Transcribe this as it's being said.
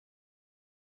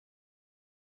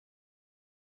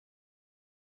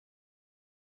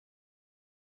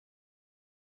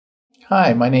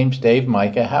Hi, my name's Dave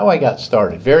Micha. How I got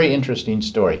started. Very interesting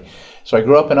story. So I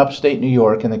grew up in upstate New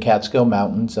York in the Catskill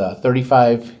Mountains,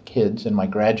 35 kids in my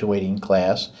graduating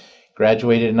class.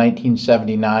 Graduated in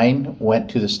 1979, went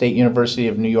to the State University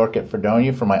of New York at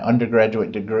Fredonia for my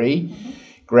undergraduate degree.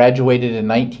 Graduated in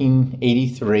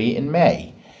 1983 in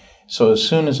May. So as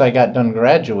soon as I got done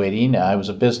graduating, I was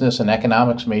a business and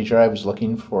economics major. I was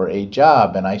looking for a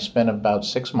job, and I spent about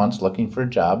 6 months looking for a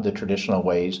job the traditional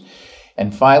ways.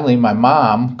 And finally, my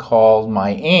mom called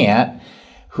my aunt,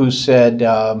 who said,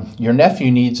 your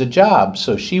nephew needs a job.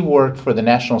 So she worked for the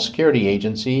National Security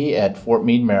Agency at Fort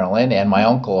Meade, Maryland, and my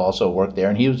uncle also worked there,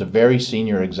 and he was a very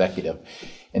senior executive.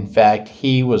 In fact,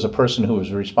 he was a person who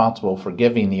was responsible for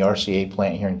giving the RCA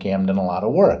plant here in Camden a lot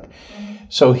of work.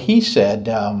 So he said,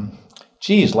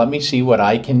 geez, let me see what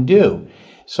I can do.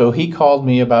 So he called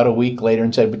me about a week later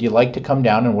and said, would you like to come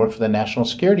down and work for the National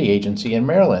Security Agency in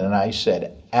Maryland? And I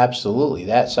said, absolutely,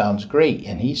 that sounds great.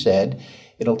 And he said,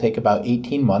 it'll take about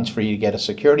 18 months for you to get a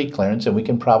security clearance, and we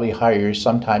can probably hire you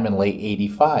sometime in late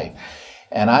 85.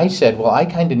 And I said, well, I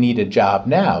kind of need a job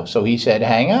now. So he said,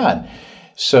 hang on.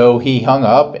 So he hung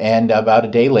up, and about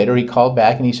a day later he called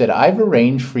back and he said, I've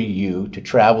arranged for you to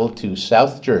travel to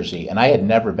South Jersey. And I had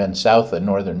never been south of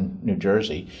northern New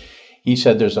Jersey. He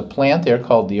said, there's a plant there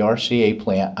called the RCA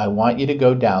plant. I want you to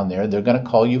go down there. They're going to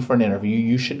call you for an interview.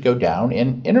 You should go down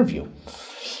and interview.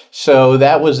 So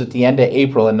that was at the end of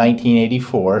April in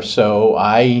 1984.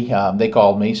 So they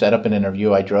called me, set up an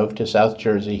interview. I drove to South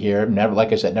Jersey here. Never,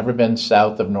 like I said, never been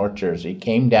south of North Jersey.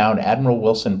 Came down Admiral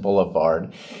Wilson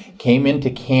Boulevard, came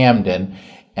into Camden,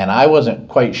 and I wasn't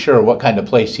quite sure what kind of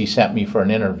place he sent me for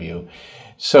an interview.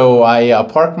 So I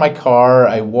parked my car.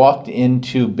 I walked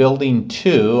into Building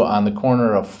 2 on the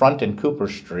corner of Front and Cooper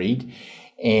Street,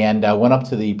 and I went up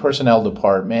to the personnel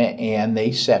department, and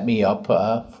they set me up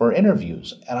for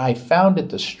interviews. And I found it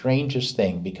the strangest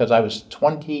thing, because I was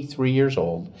 23 years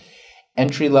old,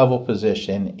 entry-level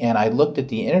position, and I looked at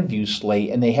the interview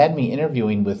slate, and they had me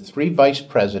interviewing with 3 vice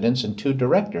presidents and 2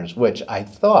 directors, which I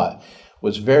thought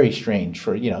was very strange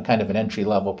for, kind of an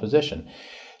entry-level position.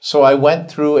 So I went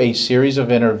through a series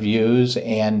of interviews,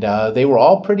 and they were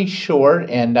all pretty short,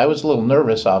 and I was a little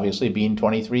nervous, obviously, being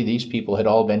 23. These people had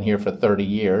all been here for 30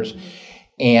 years.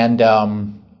 And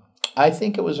I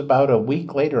think it was about a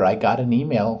week later I got an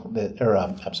email,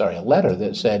 a letter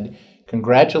that said,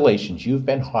 congratulations, you've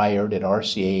been hired at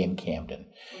RCA in Camden.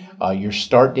 Your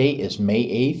start date is May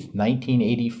 8th,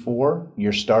 1984.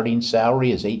 Your starting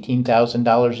salary is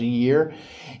 $18,000 a year.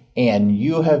 And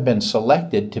you have been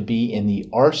selected to be in the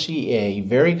RCA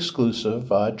very exclusive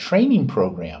training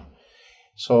program.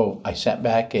 So I sent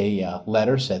back a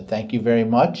letter, said thank you very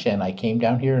much, and I came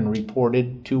down here and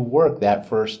reported to work that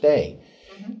first day.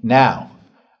 Now,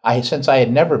 since I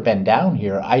had never been down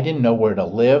here, I didn't know where to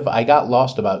live. I got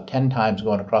lost about 10 times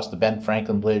going across the Ben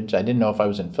Franklin Bridge. I didn't know if I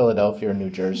was in Philadelphia or New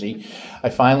Jersey. I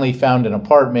finally found an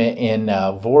apartment in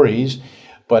Voorhees.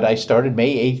 But I started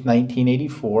May 8th,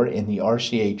 1984 in the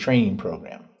RCA training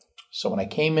program. So when I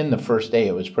came in the first day,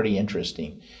 it was pretty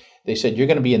interesting. They said, you're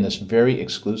going to be in this very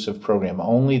exclusive program.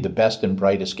 Only the best and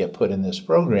brightest get put in this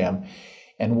program.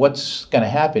 And what's going to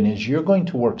happen is you're going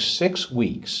to work 6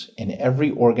 weeks in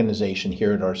every organization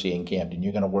here at RCA in Camden.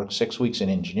 You're going to work 6 weeks in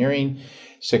engineering,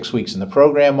 6 weeks in the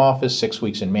program office, 6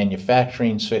 weeks in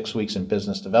manufacturing, 6 weeks in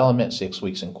business development, 6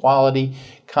 weeks in quality,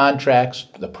 contracts,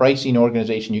 the pricing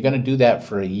organization. You're going to do that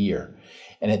for a year.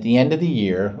 And at the end of the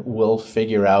year, we'll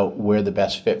figure out where the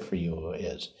best fit for you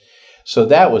is. So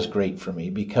that was great for me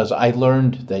because I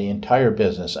learned the entire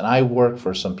business, and I worked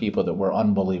for some people that were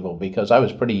unbelievable because I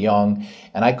was pretty young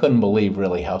and I couldn't believe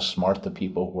really how smart the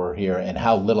people were here and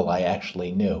how little I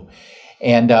actually knew.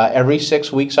 And every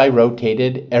 6 weeks I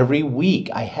rotated. Every week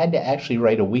I had to actually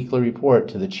write a weekly report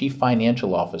to the chief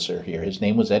financial officer here. His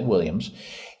name was Ed Williams.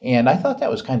 And I thought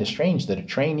that was kind of strange that a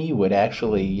trainee would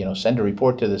actually, send a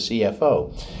report to the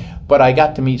CFO. But I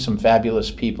got to meet some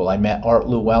fabulous people. I met Art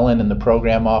Llewellyn in the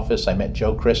program office. I met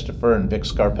Joe Christopher and Vic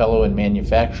Scarpello in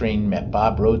manufacturing. Met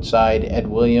Bob Roadside, Ed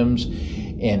Williams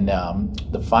in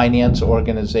the finance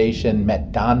organization.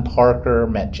 Met Don Parker.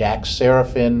 Met Jack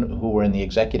Seraphin, who were in the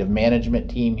executive management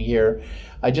team here.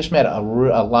 I just met a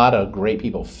lot of great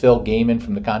people. Phil Gaiman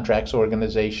from the contracts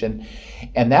organization.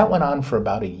 And that went on for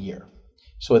about a year.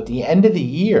 So at the end of the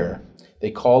year,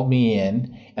 they called me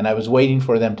in, and I was waiting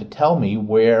for them to tell me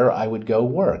where I would go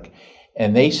work.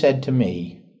 And they said to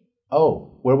me,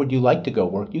 oh, where would you like to go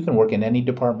work? You can work in any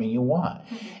department you want.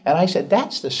 And I said,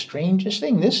 that's the strangest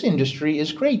thing. This industry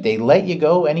is great. They let you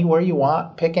go anywhere you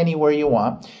want, pick anywhere you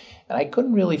want. And I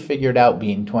couldn't really figure it out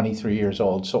being 23 years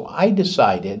old. So I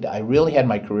decided, I really had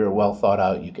my career well thought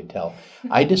out, you could tell.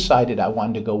 I decided I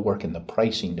wanted to go work in the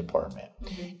pricing department.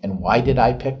 And why did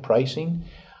I pick pricing?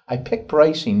 I picked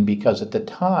pricing because at the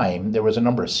time, there was a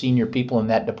number of senior people in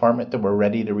that department that were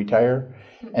ready to retire.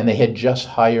 And they had just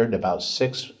hired about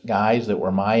 6 guys that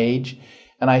were my age.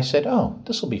 And I said, oh,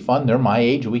 this will be fun. They're my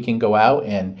age. We can go out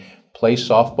and play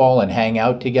softball and hang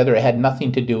out together. It had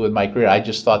nothing to do with my career. I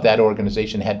just thought that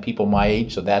organization had people my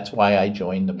age, so that's why I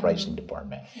joined the pricing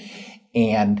department.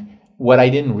 And what I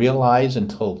didn't realize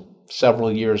until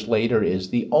several years later is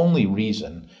the only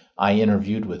reason I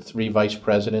interviewed with 3 vice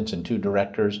presidents and 2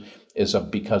 directors is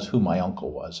because who my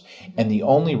uncle was. And the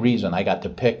only reason I got to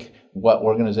pick what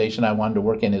organization I wanted to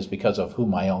work in is because of who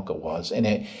my uncle was. And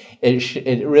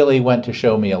it really went to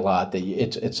show me a lot that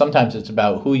it's sometimes it's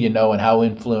about who you know and how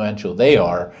influential they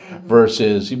are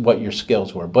versus what your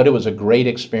skills were. But it was a great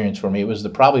experience for me. It was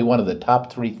probably one of the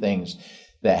top 3 things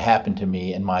that happened to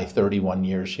me in my 31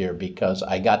 years here because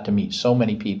I got to meet so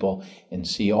many people and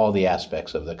see all the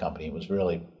aspects of the company. It was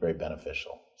really very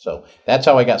beneficial. So that's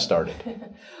how I got started.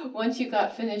 Once you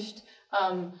got finished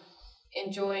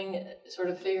enjoying sort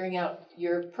of figuring out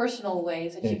your personal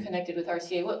ways that you connected with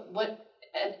RCA, what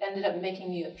ended up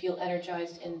making you feel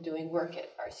energized in doing work at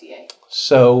RCA?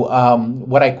 So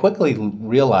what I quickly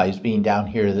realized being down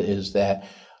here is that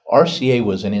RCA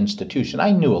was an institution.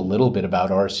 I knew a little bit about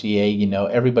RCA. You know,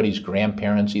 everybody's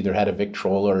grandparents either had a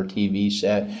Victrola or a TV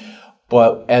set.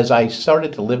 But as I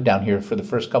started to live down here for the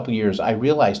first couple of years, I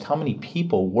realized how many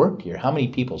people worked here, how many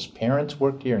people's parents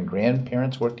worked here and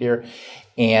grandparents worked here.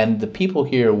 And the people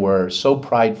here were so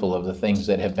prideful of the things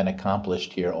that have been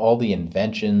accomplished here, all the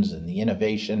inventions and the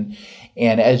innovation.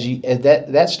 And as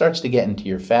that starts to get into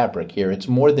your fabric here, it's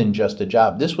more than just a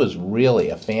job. This was really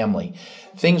a family.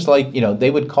 Things like, you know,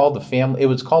 they would call the family, it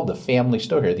was called the family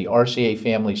store here, the RCA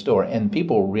family store. And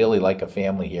people really like a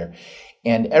family here.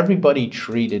 And everybody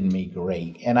treated me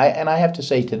great. And I have to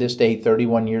say, to this day,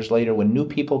 31 years later, when new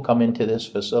people come into this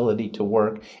facility to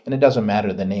work, and it doesn't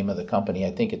matter the name of the company,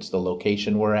 I think it's the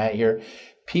location we're at here,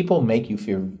 people make you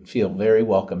feel very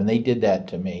welcome. And they did that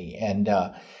to me. And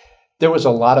there was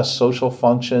a lot of social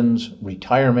functions,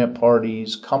 retirement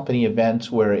parties, company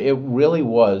events where it really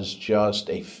was just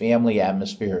a family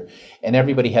atmosphere. And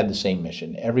everybody had the same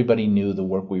mission. Everybody knew the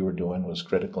work we were doing was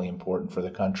critically important for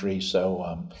the country.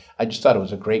 So I just thought it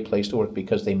was a great place to work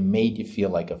because they made you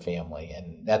feel like a family.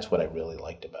 And that's what I really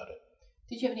liked about it.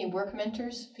 Did you have any work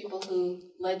mentors, people who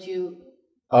led you?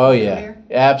 Oh, yeah,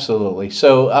 absolutely.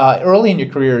 So early in your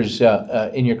careers, you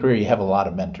have a lot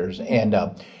of mentors. And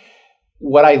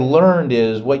what I learned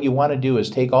is what you want to do is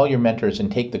take all your mentors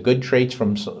and take the good traits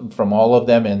from all of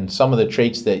them, and some of the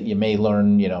traits that you may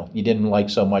learn, you know, you didn't like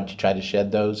so much, you try to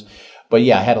shed those. But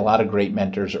yeah, I had a lot of great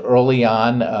mentors. Early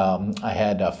on, I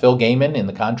had Phil Gaiman in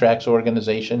the contracts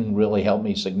organization, really helped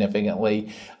me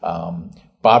significantly.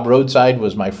 Bob Roadside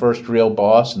was my first real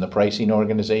boss in the pricing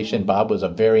organization. Bob was a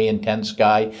very intense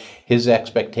guy. His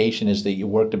expectation is that you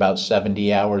worked about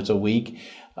 70 hours a week.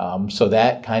 So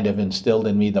that kind of instilled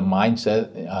in me the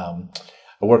mindset.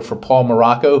 I worked for Paul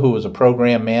Morocco, who was a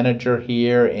program manager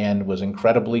here and was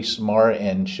incredibly smart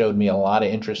and showed me a lot of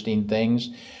interesting things.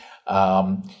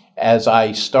 As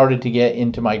I started to get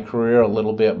into my career a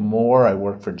little bit more, I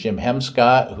worked for Jim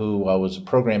Hemscott, who was a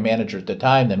program manager at the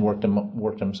time, then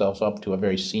worked himself up to a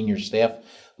very senior staff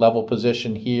level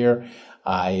position here.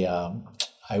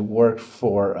 I worked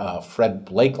for Fred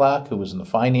Blakelock, who was in the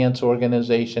finance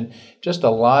organization. Just a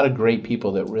lot of great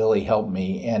people that really helped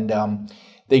me. And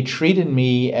they treated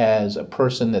me as a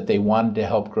person that they wanted to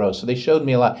help grow. So they showed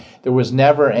me a lot. There was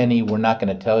never any, we're not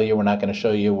going to tell you, we're not going to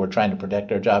show you, we're trying to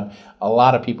protect our job. A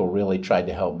lot of people really tried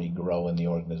to help me grow in the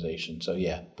organization. So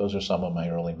yeah, those are some of my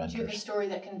early mentors. Do you have a story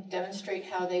that can demonstrate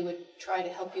how they would try to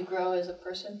help you grow as a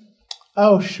person?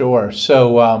 Oh, sure.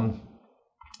 So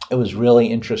it was really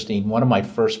interesting. One of my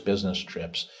first business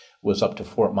trips was up to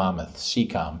Fort Monmouth,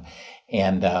 CCOM.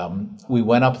 And we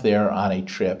went up there on a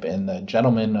trip, and the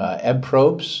gentleman, Ed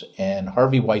Probst and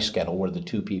Harvey Weisskettel were the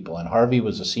 2 people. And Harvey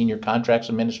was a senior contracts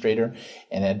administrator,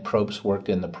 and Ed Probst worked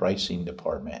in the pricing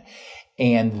department.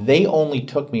 And they only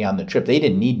took me on the trip. They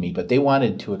didn't need me, but they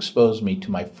wanted to expose me to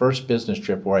my first business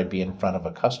trip where I'd be in front of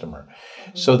a customer.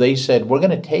 Mm-hmm. So they said, we're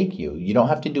going to take you. You don't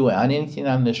have to do anything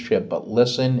on this trip, but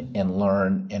listen and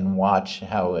learn and watch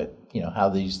how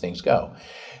these things go.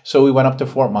 So we went up to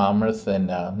Fort Monmouth in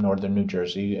northern New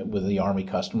Jersey with the Army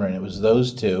customer, and it was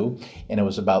those 2, and it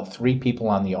was about 3 people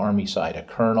on the Army side, a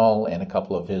colonel and a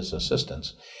couple of his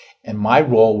assistants. And my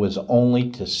role was only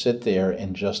to sit there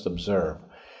and just observe.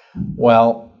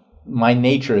 Well, my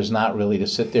nature is not really to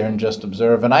sit there and just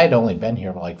observe. And I had only been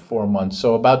here for like 4 months.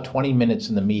 So about 20 minutes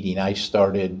in the meeting, I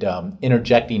started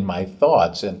interjecting my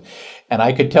thoughts. And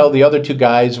I could tell the other two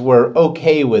guys were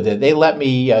okay with it. They let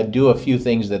me do a few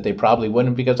things that they probably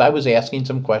wouldn't, because I was asking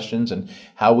some questions and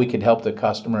how we could help the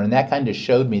customer. And that kind of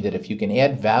showed me that if you can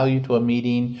add value to a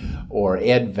meeting or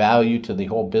add value to the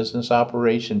whole business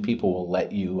operation, people will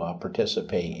let you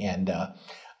participate. And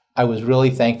I was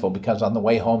really thankful, because on the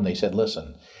way home they said,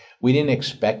 listen, we didn't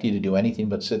expect you to do anything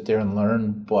but sit there and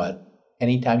learn, but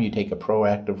anytime you take a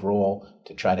proactive role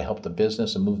to try to help the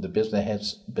business and move the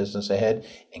business ahead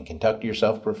and conduct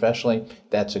yourself professionally,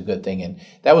 that's a good thing. And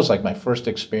that was like my first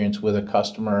experience with a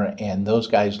customer, and those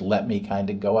guys let me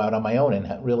kind of go out on my own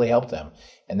and really help them.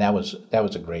 And that was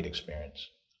a great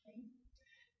experience.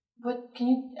 What can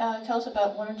you tell us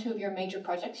about one or two of your major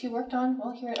projects you worked on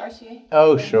while here at RCA?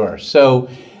 Oh, sure.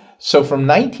 So from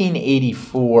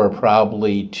 1984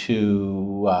 probably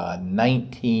to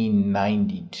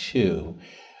 1992,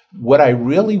 what I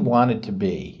really wanted to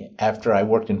be, after I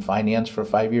worked in finance for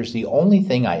 5 years, the only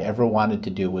thing I ever wanted to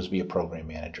do was be a program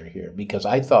manager here, because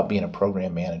I thought being a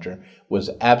program manager was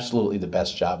absolutely the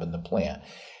best job in the plant.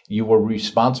 You were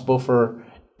responsible for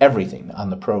everything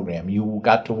on the program. You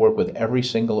got to work with every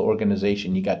single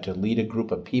organization. You got to lead a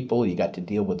group of people. You got to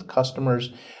deal with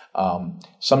customers.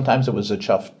 Sometimes it was a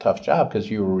tough job, because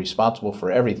you were responsible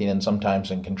for everything and sometimes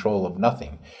in control of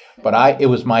nothing. But it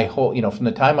was my whole, from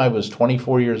the time I was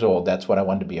 24 years old, that's what I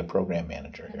wanted to be, a program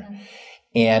manager here. Mm-hmm.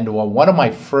 And one of my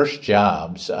first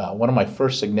jobs, one of my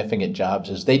first significant jobs,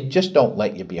 is they just don't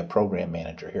let you be a program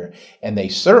manager here. And they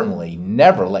certainly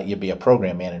never let you be a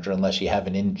program manager unless you have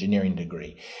an engineering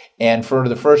degree. And for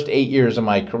the first 8 years of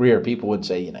my career, people would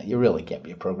say, you really can't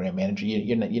be a program manager.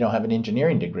 You don't have an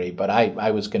engineering degree. But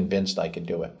I was convinced I could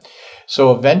do it.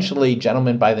 So eventually, a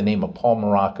gentleman by the name of Paul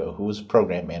Morocco, who was a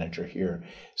program manager here,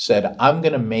 said, I'm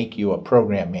going to make you a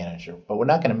program manager, but we're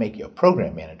not going to make you a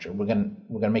program manager. We're going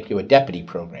to make you a deputy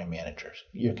program manager.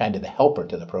 You're kind of the helper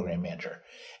to the program manager.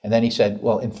 And then he said,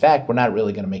 well, in fact, we're not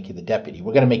really going to make you the deputy.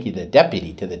 We're going to make you the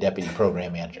deputy to the deputy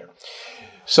program manager.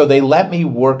 So they let me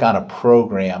work on a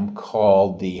program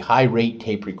called the High Rate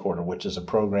Tape Recorder, which is a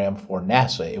program for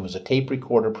NASA. It was a tape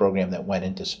recorder program that went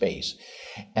into space.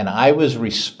 And I was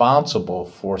responsible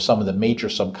for some of the major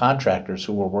subcontractors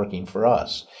who were working for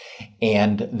us.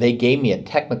 And they gave me a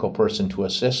technical person to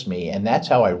assist me. And that's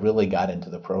how I really got into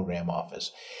the program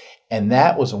office. And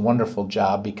that was a wonderful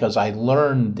job, because I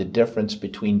learned the difference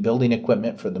between building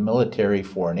equipment for the military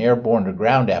for an airborne or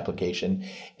ground application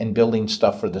and building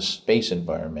stuff for the space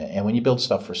environment. And when you build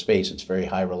stuff for space, it's very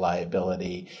high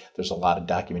reliability. There's a lot of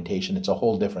documentation. It's a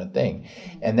whole different thing.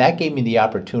 And that gave me the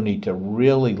opportunity to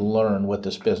really learn what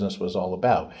this business was all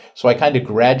about. So I kind of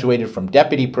graduated from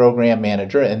deputy program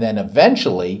manager, and then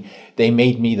eventually they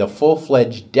made me the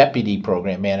full-fledged deputy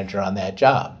program manager on that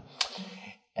job.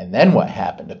 And then what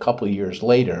happened? A couple of years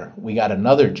later, we got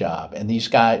another job, and these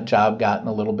got in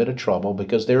a little bit of trouble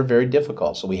because they were very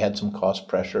difficult. So we had some cost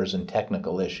pressures and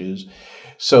technical issues.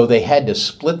 So they had to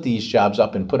split these jobs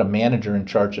up and put a manager in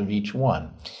charge of each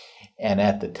one. And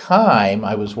at the time,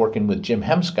 I was working with Jim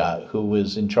Hemscott, who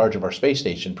was in charge of our space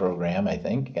station program, I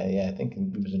think. I think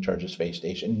he was in charge of space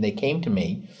station. And they came to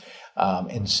me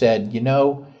and said,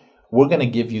 we're going to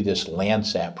give you this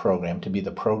Landsat program to be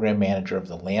the program manager of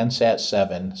the Landsat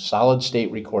 7 solid-state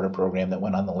recorder program that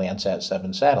went on the Landsat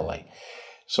 7 satellite.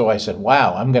 So I said,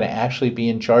 wow, I'm going to actually be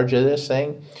in charge of this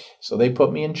thing? So they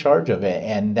put me in charge of it,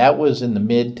 and that was in the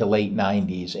mid to late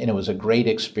 90s, and it was a great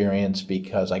experience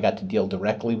because I got to deal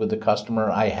directly with the customer.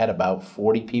 I had about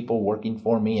 40 people working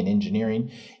for me in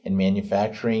engineering and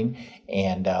manufacturing,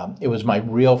 and it was my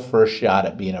real first shot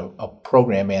at being a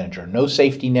program manager. No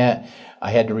safety net.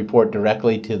 I had to report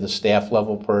directly to the staff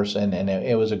level person, and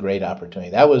it was a great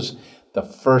opportunity. That was the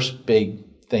first big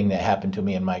thing that happened to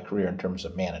me in my career in terms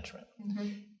of management. Mm-hmm.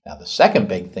 Now, the second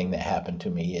big thing that happened to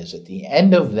me is at the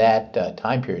end of that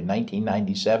time period,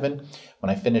 1997, when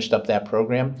I finished up that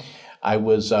program, I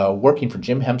was working for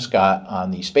Jim Hemscott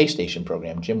on the space station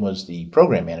program. Jim was the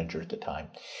program manager at the time.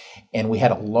 And we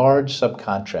had a large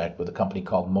subcontract with a company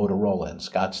called Motorola in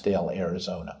Scottsdale,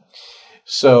 Arizona.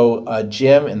 So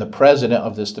Jim and the president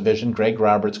of this division, Greg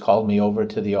Roberts, called me over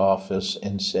to the office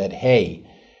and said, hey,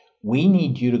 we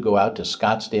need you to go out to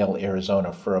Scottsdale,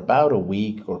 Arizona for about a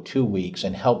week or 2 weeks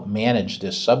and help manage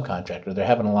this subcontractor. They're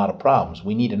having a lot of problems.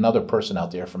 We need another person out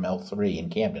there from L3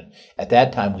 in Camden. At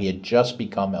that time, we had just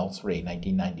become L3,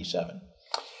 1997.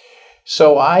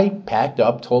 So I packed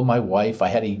up, told my wife. I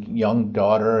had a young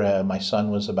daughter. My son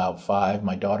was about 5.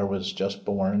 My daughter was just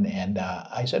born. And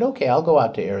I said, okay, I'll go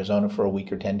out to Arizona for a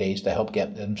week or 10 days to help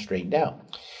get them straightened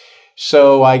out.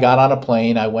 So I got on a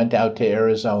plane, I went out to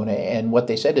Arizona, and what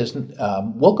they said is,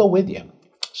 we'll go with you.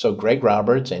 So Greg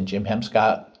Roberts and Jim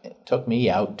Hemscott took me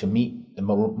out to meet the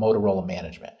Motorola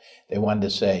management. They wanted to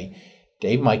say,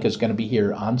 Dave Micha is going to be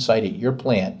here on site at your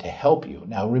plant to help you.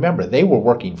 Now remember, they were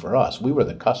working for us. We were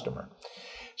the customer.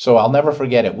 So I'll never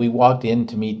forget it. We walked in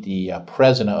to meet the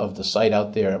president of the site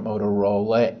out there at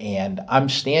Motorola, and I'm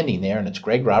standing there, and it's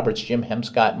Greg Roberts, Jim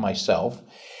Hemscott, and myself.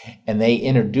 And they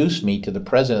introduced me to the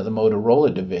president of the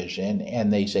Motorola division,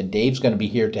 and they said, Dave's going to be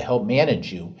here to help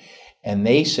manage you. And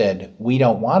they said, we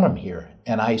don't want him here.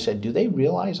 And I said, do they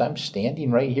realize I'm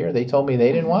standing right here? They told me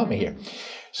they didn't want me here.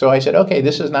 So I said, okay,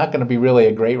 this is not going to be really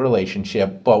a great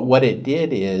relationship. But what it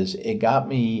did is it got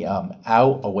me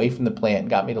out away from the plant and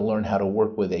got me to learn how to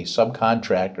work with a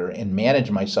subcontractor and manage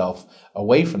myself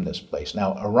away from this place.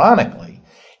 Now, ironically,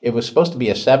 it was supposed to be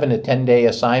a 7 to 10 day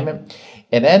assignment.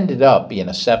 It ended up being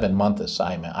a 7-month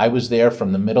assignment. I was there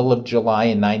from the middle of July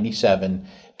in 97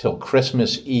 till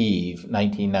Christmas Eve,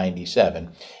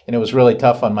 1997. And it was really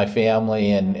tough on my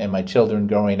family and my children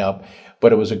growing up,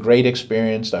 but it was a great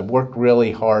experience. I worked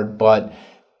really hard, but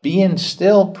being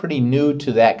still pretty new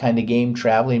to that kind of game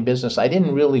traveling business, I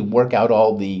didn't really work out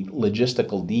all the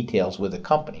logistical details with the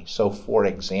company. So for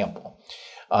example,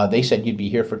 they said you'd be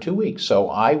here for 2 weeks. So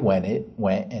I went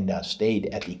and stayed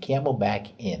at the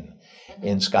Camelback Inn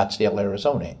in Scottsdale,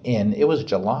 Arizona. And it was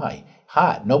July.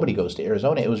 Hot. Nobody goes to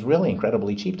Arizona. It was really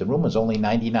incredibly cheap. The room was only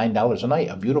 $99 a night,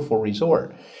 a beautiful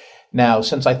resort. Now,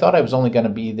 since I thought I was only going to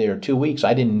be there 2 weeks,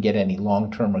 I didn't get any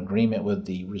long-term agreement with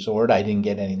the resort. I didn't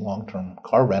get any long-term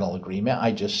car rental agreement.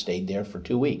 I just stayed there for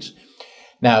 2 weeks.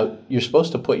 Now, you're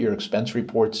supposed to put your expense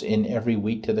reports in every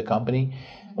week to the company.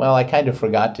 Well, I kind of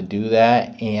forgot to do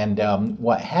that. And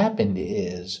what happened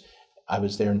is I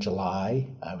was there in July,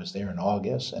 I was there in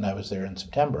August, and I was there in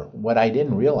September. What I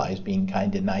didn't realize, being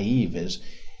kind of naive, is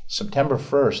September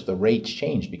 1st, the rates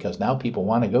changed because now people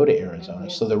want to go to Arizona.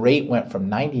 So the rate went from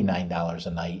 $99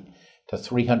 a night to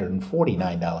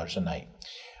 $349 a night.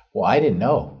 Well, I didn't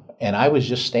know. And I was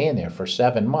just staying there for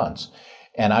 7 months.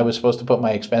 And I was supposed to put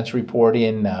my expense report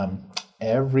in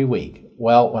every week.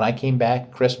 Well, when I came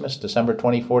back Christmas, December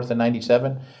 24th of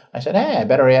 97, I said, hey, I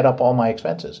better add up all my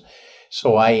expenses.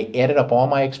 So I added up all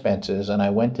my expenses, and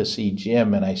I went to see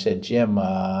Jim, and I said, Jim,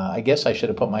 I guess I should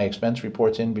have put my expense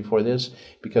reports in before this,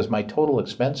 because my total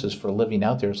expenses for living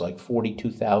out there is like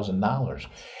 $42,000.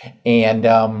 And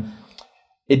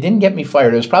it didn't get me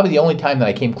fired. It was probably the only time that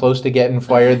I came close to getting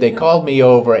fired. They called me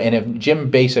over, and Jim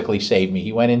basically saved me.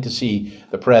 He went in to see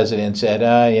the president and said,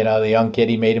 the young kid,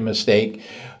 he made a mistake.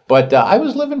 But I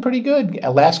was living pretty good.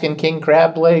 Alaskan king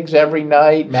crab legs every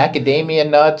night, macadamia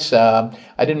nuts.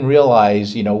 I didn't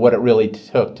realize, what it really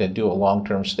took to do a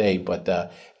long-term stay. But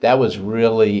that was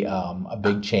really a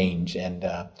big change, and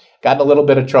got in a little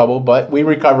bit of trouble, but we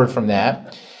recovered from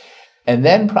that. And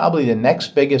then probably the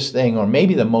next biggest thing, or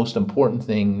maybe the most important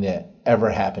thing that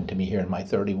ever happened to me here in my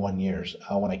 31 years,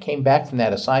 when I came back from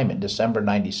that assignment, December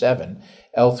 97,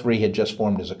 L3 had just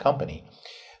formed as a company.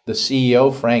 The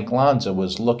CEO, Frank Lanza,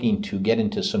 was looking to get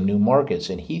into some new markets,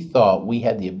 and he thought we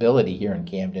had the ability here in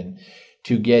Camden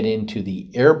to get into the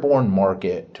airborne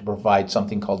market to provide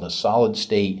something called a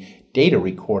solid-state data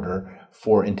recorder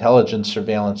for intelligence,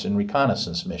 surveillance, and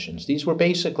reconnaissance missions. These were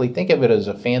basically, think of it as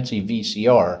a fancy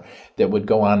VCR that would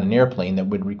go on an airplane that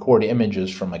would record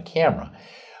images from a camera.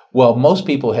 Well, most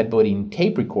people had put in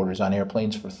tape recorders on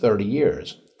airplanes for 30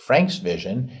 years. Frank's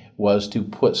vision was to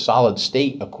put solid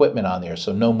state equipment on there,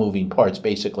 so no moving parts,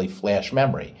 basically flash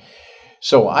memory.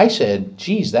 So I said,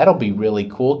 geez, that'll be really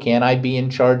cool. Can I be in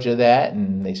charge of that?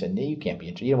 And they said, no, you can't be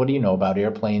in charge. What do you know about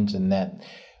airplanes and that?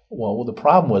 Well, the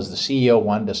problem was the CEO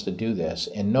wanted us to do this,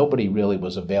 and nobody really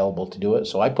was available to do it.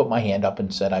 So I put my hand up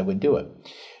and said I would do it.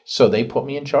 So they put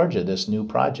me in charge of this new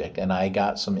project, and I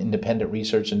got some independent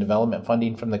research and development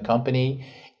funding from the company.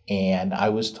 And I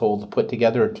was told to put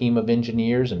together a team of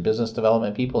engineers and business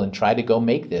development people and try to go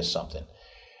make this something.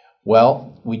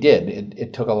 Well, we did.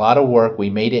 It took a lot of work. We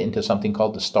made it into something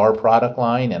called the STAR product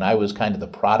line, and I was kind of the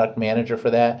product manager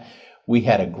for that. We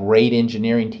had a great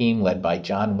engineering team led by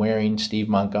John Waring, Steve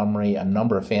Montgomery, a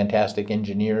number of fantastic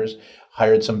engineers,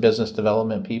 hired some business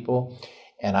development people.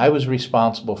 And I was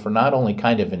responsible for not only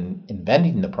kind of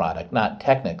inventing the product, not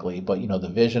technically, but, the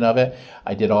vision of it.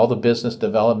 I did all the business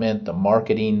development, the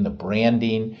marketing, the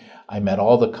branding. I met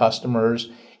all the customers,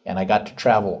 and I got to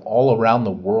travel all around the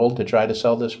world to try to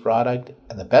sell this product.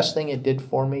 And the best thing it did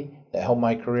for me that helped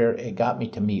my career, it got me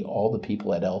to meet all the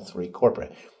people at L3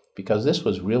 Corporate, because this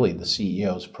was really the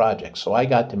CEO's project. So I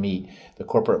got to meet the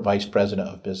corporate vice president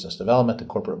of business development, the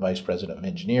corporate vice president of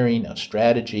engineering, of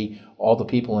strategy, all the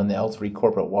people in the L3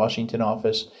 Corporate Washington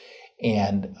office.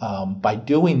 And by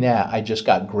doing that, I just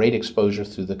got great exposure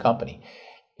through the company.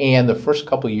 And the first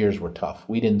couple of years were tough.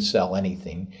 We didn't sell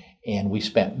anything, and we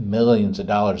spent millions of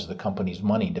dollars of the company's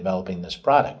money developing this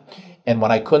product. And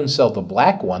when I couldn't sell the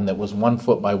black one that was 1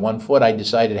 foot by 1 foot, I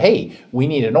decided, hey, we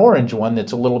need an orange one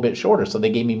that's a little bit shorter. So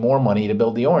they gave me more money to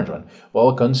build the orange one.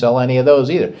 Well, I couldn't sell any of those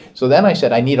either. So then I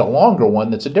said, I need a longer one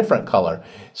that's a different color.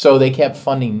 So they kept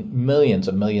funding millions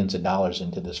of dollars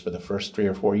into this for the first 3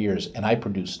 or 4 years, and I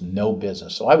produced no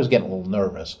business. So I was getting a little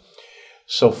nervous.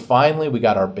 So finally, we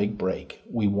got our big break.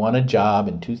 We won a job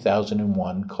in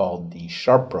 2001 called the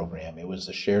SHARP program. It was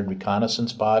the Shared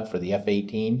Reconnaissance Pod for the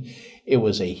F-18. It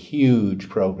was a huge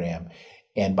program.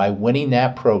 And by winning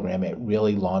that program, it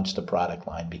really launched the product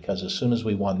line, because as soon as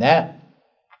we won that,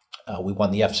 we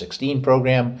won the F-16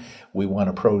 program. We won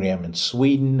a program in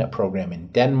Sweden, a program in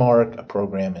Denmark, a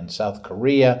program in South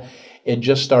Korea. It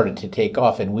just started to take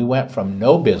off, and we went from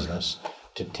no business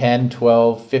to 10,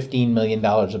 12, $15 million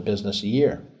of business a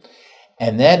year.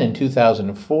 And then in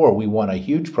 2004, we won a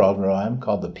huge program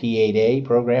called the P-8A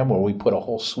program, where we put a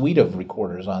whole suite of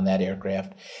recorders on that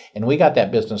aircraft, and we got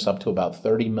that business up to about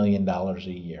 $30 million a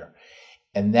year.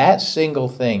 And that single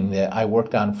thing that I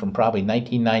worked on from probably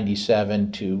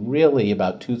 1997 to really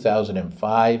about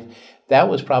 2005, that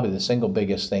was probably the single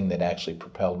biggest thing that actually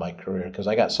propelled my career, because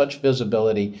I got such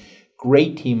visibility,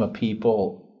 great team of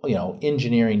people,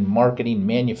 engineering, marketing,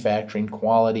 manufacturing,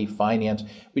 quality, finance.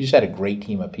 We just had a great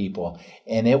team of people.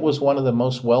 And it was one of the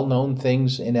most well-known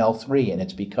things in L3, and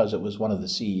it's because it was one of the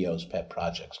CEO's pet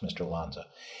projects, Mr. Lanza.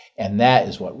 And that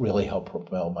is what really helped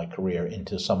propel my career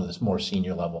into some of this more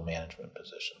senior level management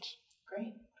positions.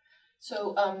 Great.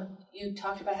 So you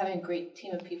talked about having a great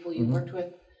team of people you worked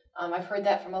with. I've heard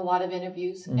that from a lot of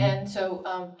interviews. And so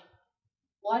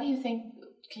why do you think,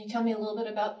 can you tell me a little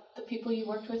bit about the people you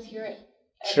worked with here at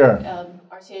Sure.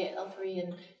 RCA, L3,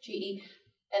 and GE,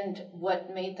 and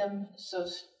what made them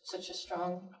such a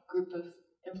strong group of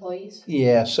employees?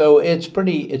 Yeah, so it's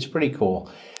pretty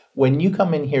cool. When you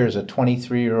come in here as a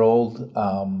 23-year-old,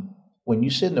 when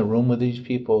you sit in the room with these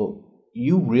people,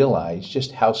 you realize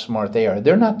just how smart they are.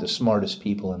 They're not the smartest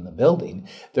people in the building.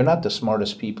 They're not the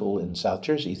smartest people in South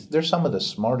Jersey. They're some of the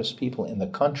smartest people in the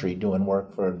country doing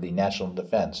work for the national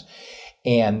defense.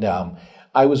 And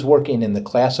I was working in the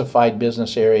classified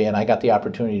business area, and I got the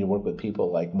opportunity to work with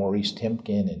people like Maurice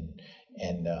Timken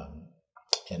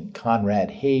and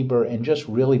Conrad Haber, and just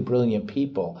really brilliant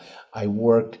people. I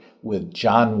worked with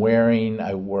John Waring.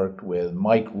 I worked with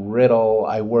Mike Riddle.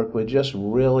 I worked with just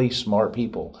really smart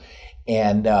people.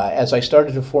 And as I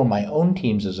started to form my own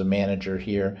teams as a manager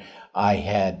here, I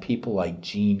had people like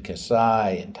Gene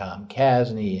Kasai and Tom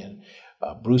Kasny and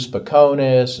Bruce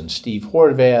Baconis and Steve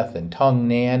Horvath and Tung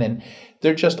Nan, and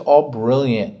they're just all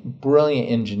brilliant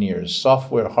engineers,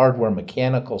 software, hardware,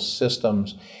 mechanical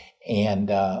systems, and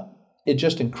it's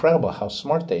just incredible how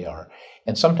smart they are.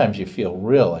 And sometimes you feel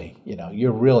really,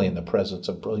 you're really in the presence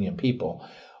of brilliant people.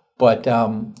 But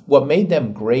what made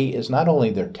them great is not only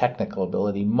their technical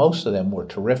ability. Most of them were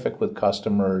terrific with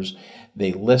customers.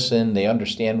 They listen, they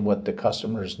understand what the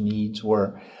customer's needs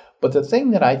were. But the thing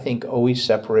that I think always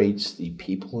separates the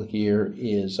people here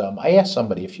is, I asked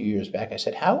somebody a few years back, I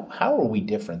said, how are we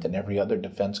different than every other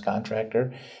defense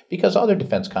contractor? Because other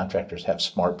defense contractors have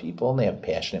smart people, and they have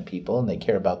passionate people, and they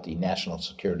care about the national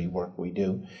security work we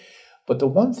do. But the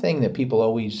one thing that people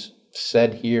always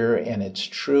said here, and it's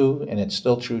true, and it's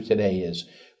still true today, is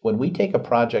when we take a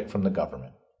project from the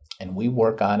government and we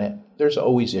work on it, there's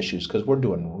always issues because we're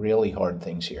doing really hard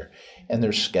things here. And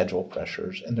there's schedule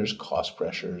pressures, and there's cost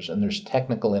pressures, and there's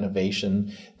technical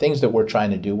innovation, things that we're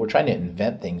trying to do. We're trying to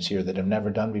invent things here that have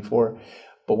never done before.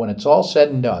 But when it's all said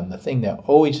and done, the thing that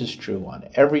always is true on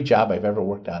every job I've ever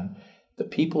worked on, the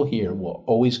people here will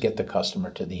always get the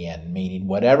customer to the end, meaning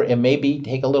whatever, it may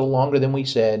take a little longer than we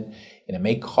said, and it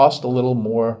may cost a little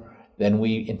more than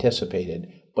we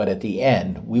anticipated, but at the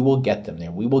end, we will get them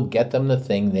there. We will get them the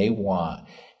thing they want.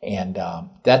 And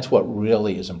that's what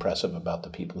really is impressive about the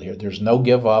people here. There's no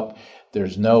give up.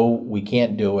 There's no, we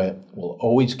can't do it. We'll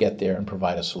always get there and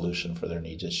provide a solution for their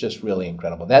needs. It's just really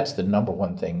incredible. That's the number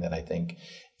one thing that I think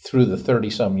through the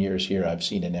 30-some years here I've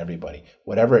seen in everybody.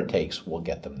 Whatever it takes, we'll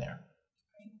get them there.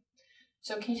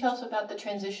 So can you tell us about the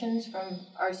transitions from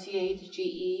RCA to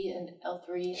GE and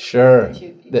L3? Sure. That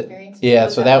you experienced? Yeah,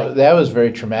 so that was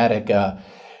very traumatic.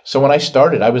 So when I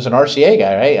started, I was an RCA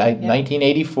guy, right?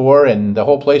 1984, and the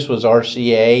whole place was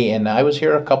RCA, and I was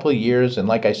here a couple of years, and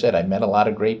like I said, I met a lot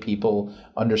of great people,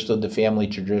 understood the family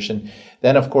tradition.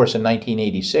 Then, of course, in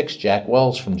 1986, Jack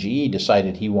Wells from GE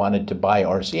decided he wanted to buy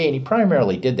RCA, and he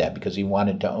primarily did that because he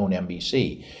wanted to own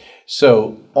NBC.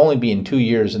 So only being 2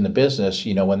 years in the business,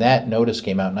 when that notice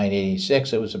came out in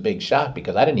 1986, it was a big shock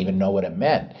because I didn't even know what it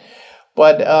meant.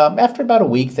 But after about a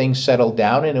week, things settled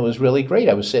down, and it was really great.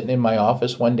 I was sitting in my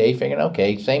office one day figuring,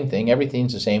 okay, same thing.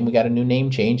 Everything's the same. We got a new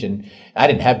name change, and I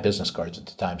didn't have business cards at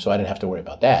the time, so I didn't have to worry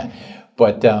about that.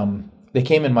 But they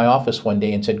came in my office one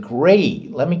day and said,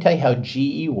 great, let me tell you how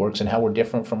GE works and how we're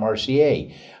different from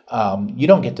RCA. You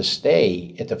don't get to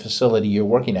stay at the facility you're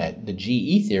working at. The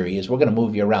GE theory is we're going to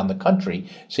move you around the country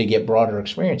so you get broader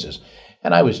experiences.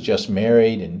 And I was just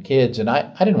married and kids, and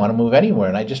I didn't want to move anywhere.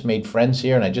 And I just made friends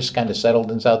here, and I just kind of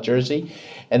settled in South Jersey.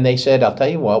 And they said, I'll tell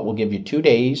you what, we'll give you 2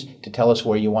 days to tell us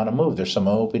where you want to move. There's some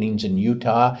openings in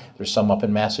Utah. There's some up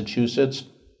in Massachusetts.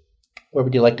 Where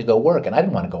would you like to go work? And I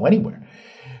didn't want to go anywhere.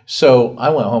 So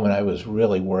I went home, and I was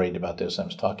really worried about this. I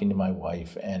was talking to my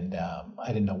wife, and I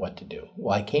didn't know what to do.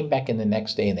 Well, I came back in the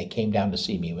next day, and they came down to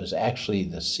see me. It was actually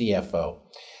the CFO.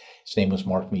 His name was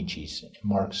Mark Micha. And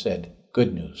Mark said,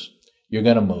 good news. You're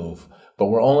going to move, but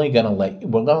we're only going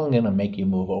to make you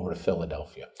move over to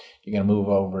Philadelphia. You're going to move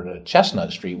over to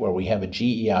Chestnut Street, where we have a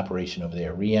GE operation over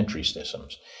there, reentry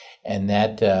systems. And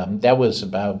that was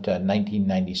about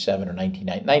 1997 or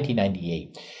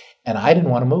 1998. And I didn't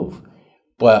want to move.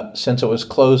 But since it was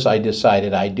close, I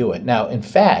decided I'd do it. Now, in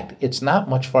fact, it's not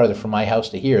much farther from my house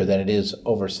to here than it is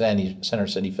over Center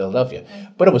City,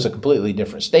 Philadelphia. But it was a completely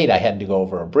different state. I had to go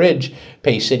over a bridge,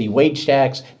 pay city wage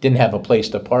tax, didn't have a place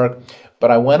to park.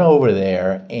 But I went over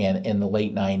there and in the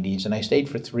late 90s, and I stayed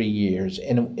for 3 years.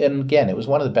 And again, it was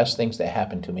one of the best things that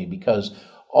happened to me because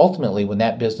ultimately, when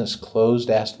that business closed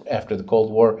after the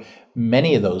Cold War,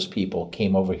 many of those people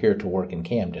came over here to work in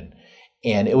Camden.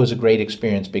 And it was a great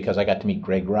experience because I got to meet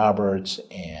Greg Roberts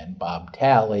and Bob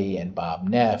Talley and Bob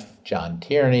Neff, John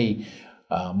Tierney,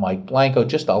 Mike Blanco,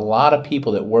 just a lot of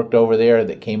people that worked over there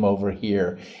that came over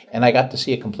here. And I got to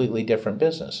see a completely different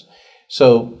business.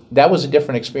 So that was a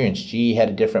different experience. GE had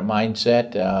a different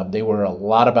mindset. They were a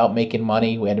lot about making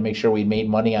money. We had to make sure we made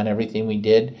money on everything we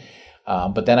did.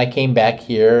 But then I came back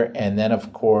here, and then,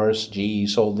 of course, GE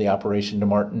sold the operation to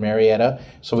Martin Marietta.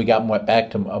 So we went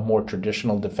back to a more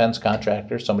traditional defense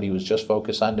contractor, somebody who was just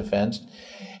focused on defense.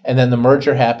 And then the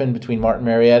merger happened between Martin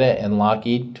Marietta and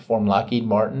Lockheed to form Lockheed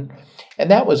Martin.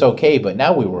 And that was okay, but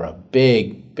now we were a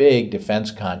big, big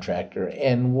defense contractor.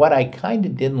 And what I kind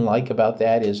of didn't like about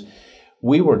that is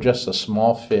we were just a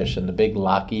small fish in the big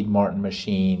Lockheed Martin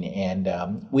machine,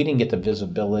 and we didn't get the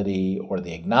visibility or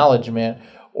the acknowledgement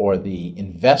or the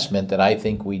investment that I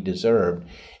think we deserved,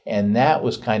 and that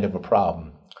was kind of a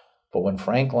problem. But when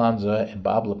Frank Lanza and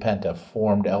Bob LaPenta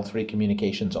formed L3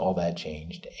 Communications, all that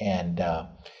changed, and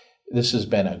this has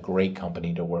been a great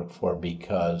company to work for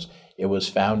because it was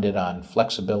founded on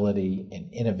flexibility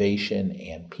and innovation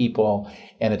and people,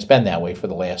 and it's been that way for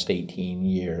the last 18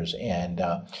 years. And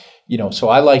so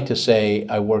I like to say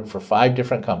I worked for 5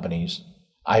 different companies.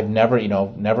 I've never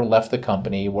left the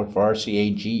company. Worked for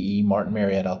RCA, GE, Martin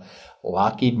Marietta,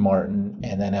 Lockheed Martin,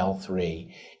 and then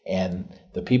L3. And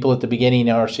the people at the beginning,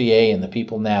 RCA, and the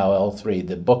people now, L3,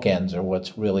 the bookends are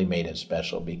what's really made it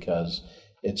special because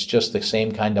it's just the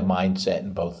same kind of mindset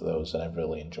in both of those, and I've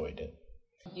really enjoyed it.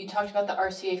 You talked about the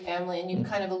RCA family, and you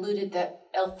kind of alluded that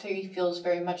L3 feels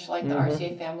very much like the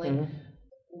RCA family. Mm-hmm.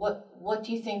 What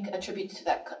do you think attributes to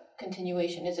that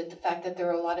continuation? Is it the fact that there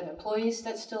are a lot of employees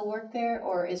that still work there,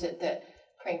 or is it that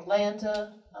Frank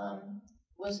Lanza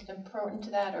was important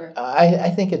to that? Or I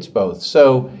think it's both.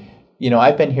 So,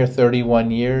 I've been here 31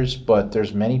 years, but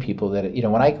there's many people that,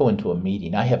 when I go into a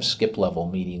meeting, I have skip level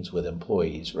meetings with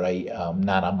employees, right?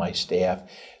 Not on my staff.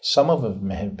 Some of them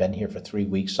have been here for 3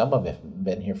 weeks. Some of them have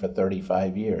been here for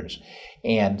 35 years.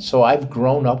 And so I've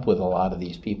grown up with a lot of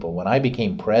these people. When I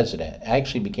became president, I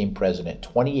actually became president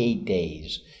 28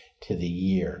 days to the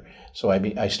year. So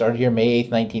I started here May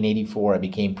 8th, 1984. I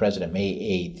became president May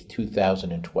 8th,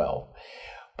 2012.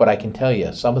 But I can tell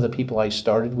you, some of the people I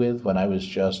started with when I was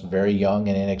just very young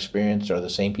and inexperienced are the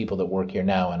same people that work here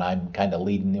now, and I'm kind of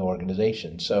leading the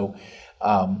organization. So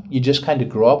you just kind of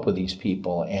grow up with these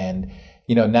people, and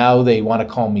now they want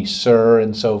to call me sir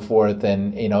and so forth,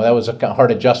 and that was a hard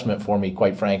adjustment for me,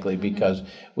 quite frankly, because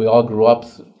we all grew up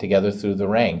together through the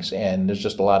ranks, and there's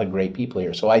just a lot of great people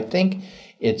here. So I think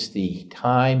it's the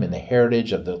time and the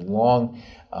heritage of the long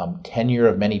tenure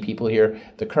of many people here.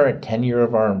 The current tenure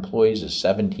of our employees is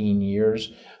 17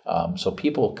 years. So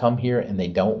people come here and they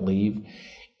don't leave.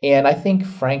 And I think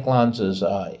Frank Lanza's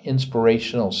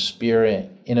inspirational spirit,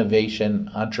 innovation,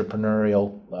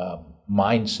 entrepreneurial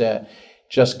mindset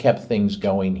just kept things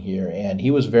going here. And he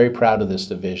was very proud of this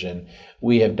division.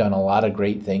 We have done a lot of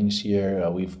great things here.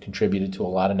 We've contributed to a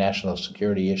lot of national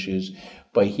security issues.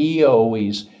 But he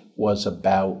always was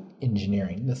about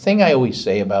engineering. The thing I always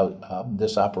say about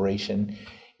this operation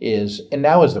is, and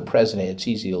now as the president, it's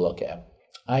easy to look at.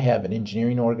 I have an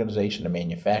engineering organization, a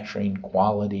manufacturing,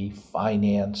 quality,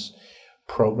 finance,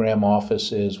 program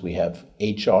offices. We have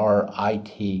HR,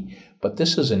 IT, but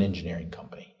this is an engineering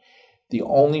company. The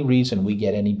only reason we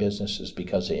get any business is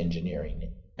because of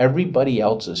engineering. Everybody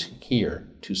else is here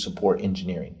to support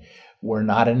engineering. We're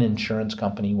not an insurance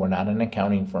company. We're not an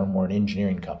accounting firm. We're an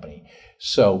engineering company.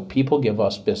 So people give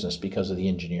us business because of the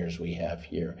engineers we have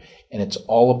here. And it's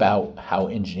all about how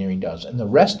engineering does. And the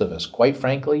rest of us, quite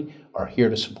frankly, are here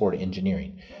to support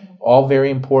engineering. All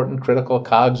very important, critical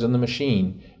cogs in the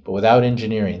machine, but without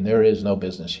engineering, there is no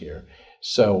business here.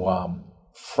 So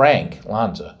Frank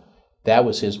Lanza, that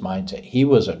was his mindset. He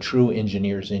was a true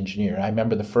engineer's engineer. I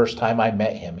remember the first time I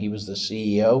met him, he was the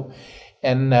CEO.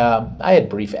 And I had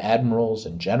brief admirals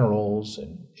and generals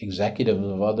and executives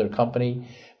of other company.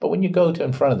 But when you go to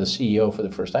in front of the CEO for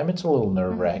the first time, it's a little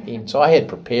nerve-wracking. So I had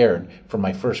prepared for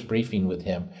my first briefing with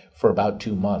him for about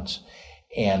 2 months.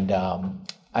 And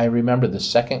I remember the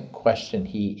second question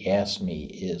he asked me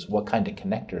is what kind of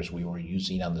connectors we were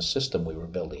using on the system we were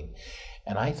building.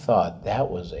 And I thought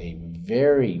that was a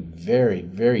very, very,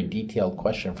 very detailed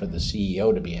question for the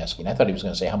CEO to be asking. I thought he was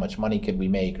going to say how much money could we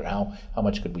make or how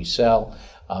much could we sell.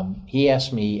 He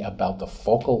asked me about the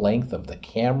focal length of the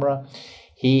camera.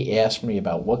 He asked me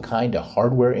about what kind of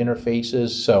hardware interfaces.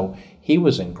 So he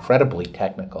was incredibly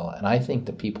technical, and I think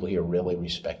the people here really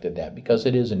respected that because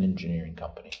it is an engineering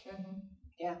company. Mm-hmm.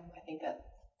 Yeah,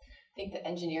 I think the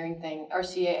engineering thing,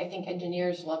 RCA, I think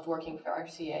engineers loved working for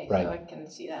RCA, Right. so I can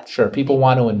see that. Sure, people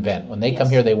want to invent. When they come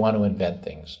Yes. here, they want to invent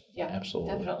things. Yeah,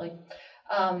 absolutely. Definitely.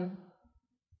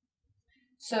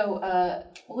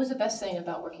 What was the best thing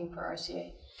about working for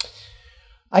RCA?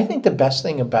 I think the best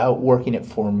thing about working it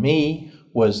for me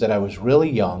was that I was really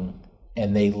young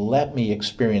and they let me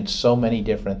experience so many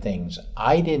different things.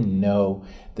 I didn't know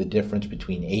the difference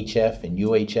between HF and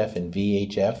UHF and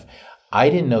VHF. I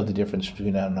didn't know the difference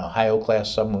between an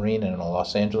Ohio-class submarine and a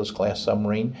Los Angeles-class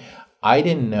submarine. I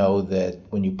didn't know that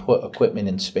when you put equipment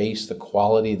in space, the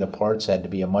quality of the parts had to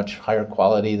be a much higher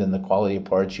quality than the quality of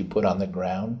parts you put on the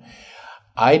ground.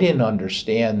 I didn't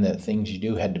understand that things you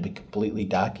do had to be completely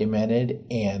documented.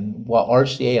 And what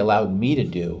RCA allowed me to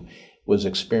do was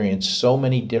experience so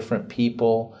many different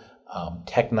people,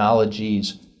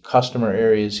 technologies, customer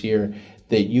areas here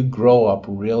that you grow up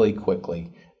really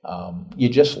quickly. You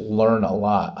just learn a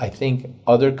lot. I think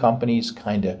other companies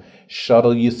kind of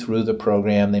shuttle you through the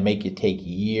program. They make you take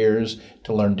years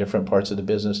to learn different parts of the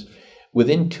business.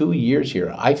 Within 2 years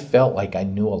here, I felt like I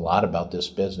knew a lot about this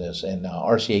business, and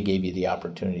RCA gave you the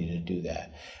opportunity to do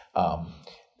that.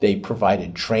 They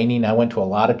provided training. I went to a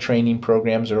lot of training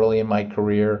programs early in my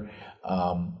career.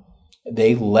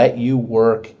 They let you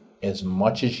work as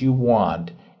much as you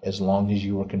want as long as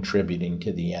you were contributing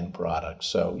to the end product.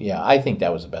 So yeah, I think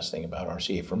that was the best thing about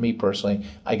RCA. For me personally,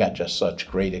 I got just such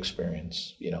great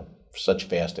experience, such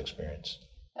vast experience.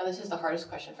 Now this is the hardest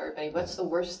question for everybody. What's the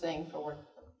worst thing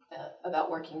about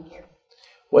working here?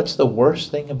 What's the worst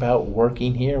thing about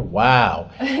working here? Wow.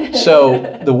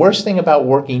 So the worst thing about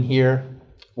working here,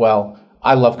 well,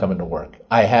 I love coming to work.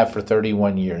 I have for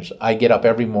 31 years. I get up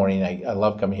every morning. I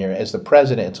love coming here. As the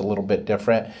president, it's a little bit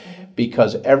different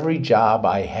because every job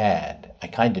I had, I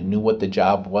kind of knew what the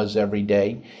job was every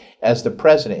day. As the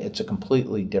president, it's a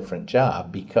completely different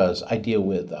job because I deal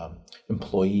with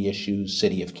employee issues,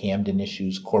 city of Camden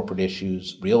issues, corporate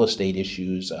issues, real estate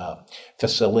issues,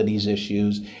 facilities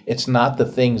issues. It's not the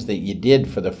things that you did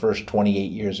for the first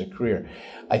 28 years of career.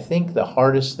 I think the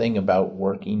hardest thing about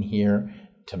working here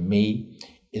to me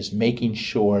is making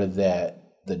sure that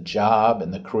the job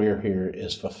and the career here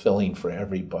is fulfilling for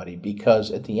everybody,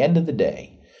 because at the end of the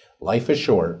day, life is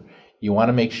short. You want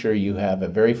to make sure you have a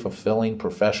very fulfilling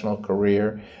professional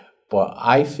career, but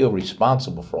I feel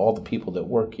responsible for all the people that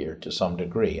work here to some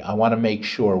degree. I want to make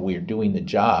sure we're doing the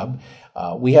job.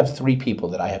 We have 3 people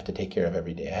that I have to take care of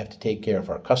every day. I have to take care of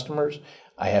our customers,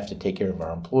 I have to take care of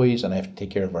our employees, and I have to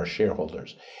take care of our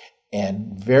shareholders.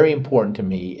 And very important to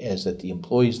me is that the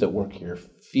employees that work here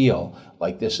feel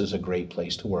like this is a great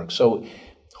place to work. So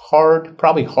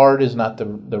probably hard is not the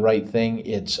right thing.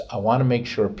 I want to make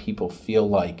sure people feel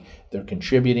like they're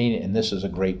contributing and this is a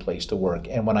great place to work.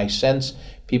 And when I sense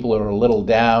people are a little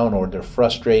down or they're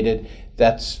frustrated,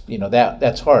 that's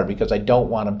hard because I don't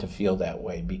want them to feel that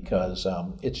way, because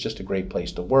it's just a great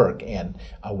place to work and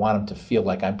I want them to feel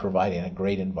like I'm providing a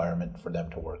great environment for them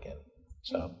to work in.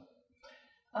 So.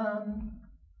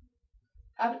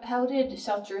 How did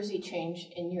South Jersey change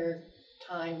in your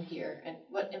time here, and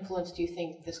what influence do you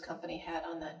think this company had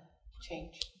on that?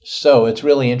 change? So it's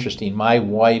really interesting. My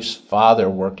wife's father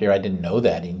worked here. I didn't know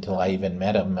that until I even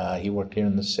met him. He worked here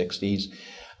in the 60s.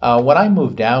 When I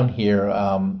moved down here,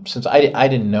 since I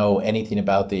didn't know anything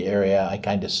about the area, I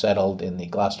kind of settled in the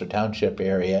Gloucester Township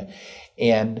area.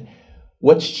 And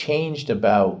what's changed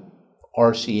about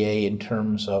RCA in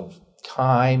terms of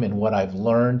time and what I've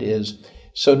learned is,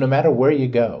 so no matter where you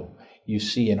go, you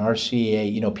see an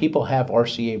RCA, people have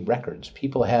RCA records,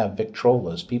 people have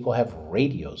Victrolas, people have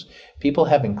radios, people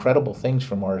have incredible things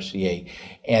from RCA.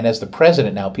 And as the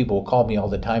president now, people will call me all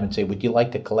the time and say, would you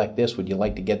like to collect this? Would you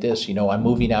like to get this? I'm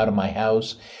moving out of my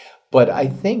house. But I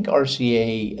think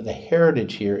RCA, the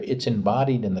heritage here, it's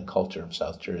embodied in the culture of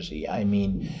South Jersey. I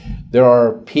mean, there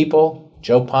are people,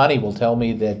 Joe Pani will tell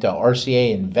me that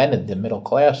RCA invented the middle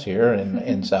class here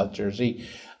in South Jersey.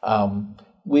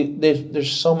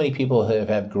 There's so many people who have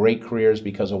had great careers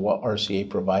because of what RCA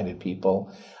provided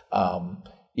people.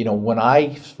 When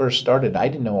I first started, I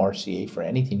didn't know RCA for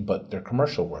anything but their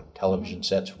commercial work, television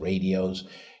sets, radios.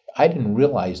 I didn't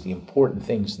realize the important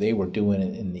things they were doing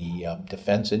in the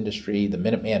defense industry, the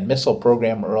Minuteman missile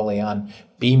program early on,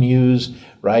 BMUs,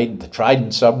 right, the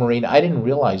Trident submarine. I didn't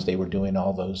realize they were doing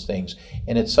all those things.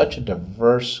 And it's such a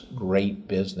diverse, great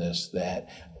business that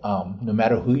no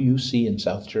matter who you see in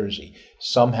South Jersey,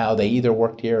 somehow they either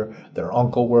worked here, their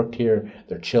uncle worked here,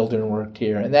 their children worked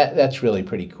here, and that's really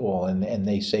pretty cool. And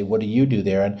they say, what do you do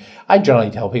there? And I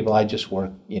generally tell people I just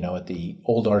work, at the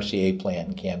old RCA plant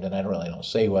in Camden. I don't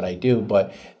say what I do,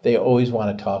 but they always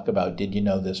want to talk about, did you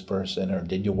know this person, or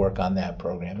did you work on that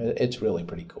program? It's really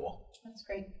pretty cool. That's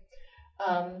great.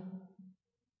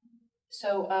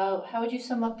 So how would you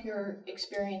sum up your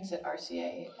experience at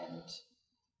RCA and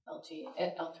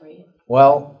L3?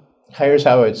 Well, here's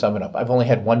how I would sum it up. I've only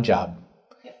had one job.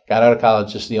 Yep. Got out of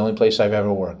college, this is the only place I've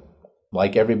ever worked.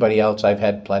 Like everybody else, I've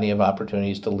had plenty of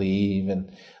opportunities to leave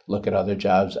and look at other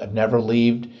jobs. I've never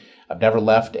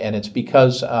left, and it's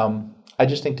because I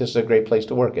just think this is a great place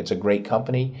to work. It's a great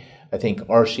company. I think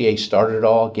RCA started it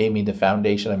all, gave me the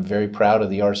foundation. I'm very proud of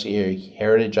the RCA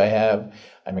heritage I have.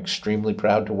 I'm extremely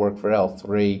proud to work for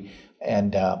L3,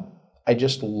 and I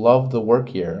just love the work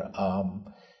here.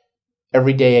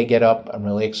 Every day I get up, I'm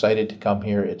really excited to come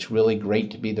here. It's really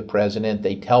great to be the president.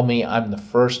 They tell me I'm the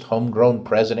first homegrown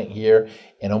president here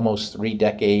in almost 3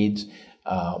 decades.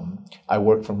 I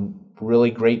work from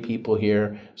really great people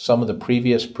here. Some of the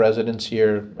previous presidents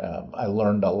here, I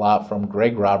learned a lot from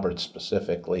Greg Roberts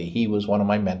specifically. He was one of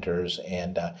my mentors,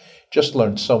 and just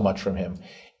learned so much from him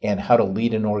and how to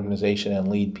lead an organization and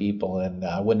lead people. And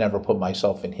I would never put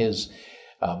myself in his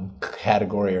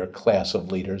category or class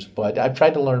of leaders, but I've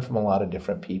tried to learn from a lot of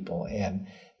different people, and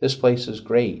this place is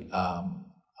great.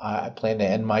 I plan to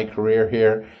end my career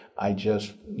here. I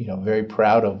just, very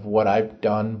proud of what I've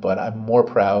done, but I'm more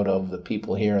proud of the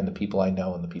people here and the people I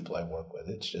know and the people I work with.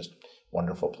 It's just a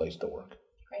wonderful place to work.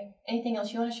 Great. Anything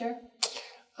else you want to share?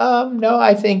 No,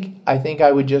 I think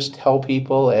I would just tell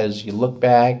people, as you look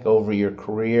back over your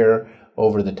career,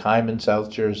 over the time in South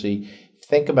Jersey,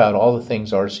 think about all the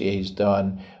things RCA has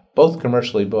done, both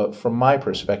commercially, but from my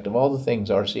perspective, all the things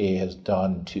RCA has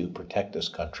done to protect this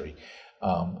country,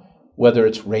 whether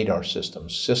it's radar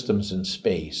systems in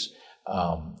space.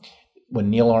 When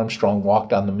Neil Armstrong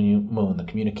walked on the moon, the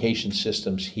communication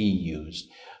systems he used,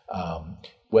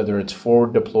 whether it's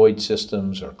forward deployed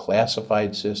systems or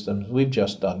classified systems, we've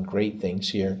just done great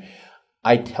things here.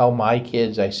 I tell my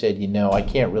kids, I said, I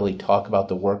can't really talk about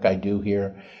the work I do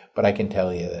here, but I can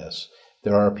tell you this.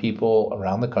 There are people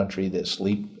around the country that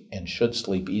sleep and should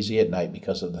sleep easy at night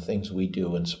because of the things we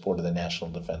do in support of the national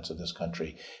defense of this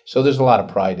country. So there's a lot of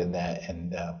pride in that,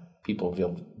 and people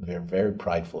feel very, very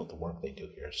prideful of the work they do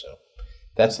here. So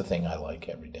that's the thing I like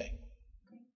every day.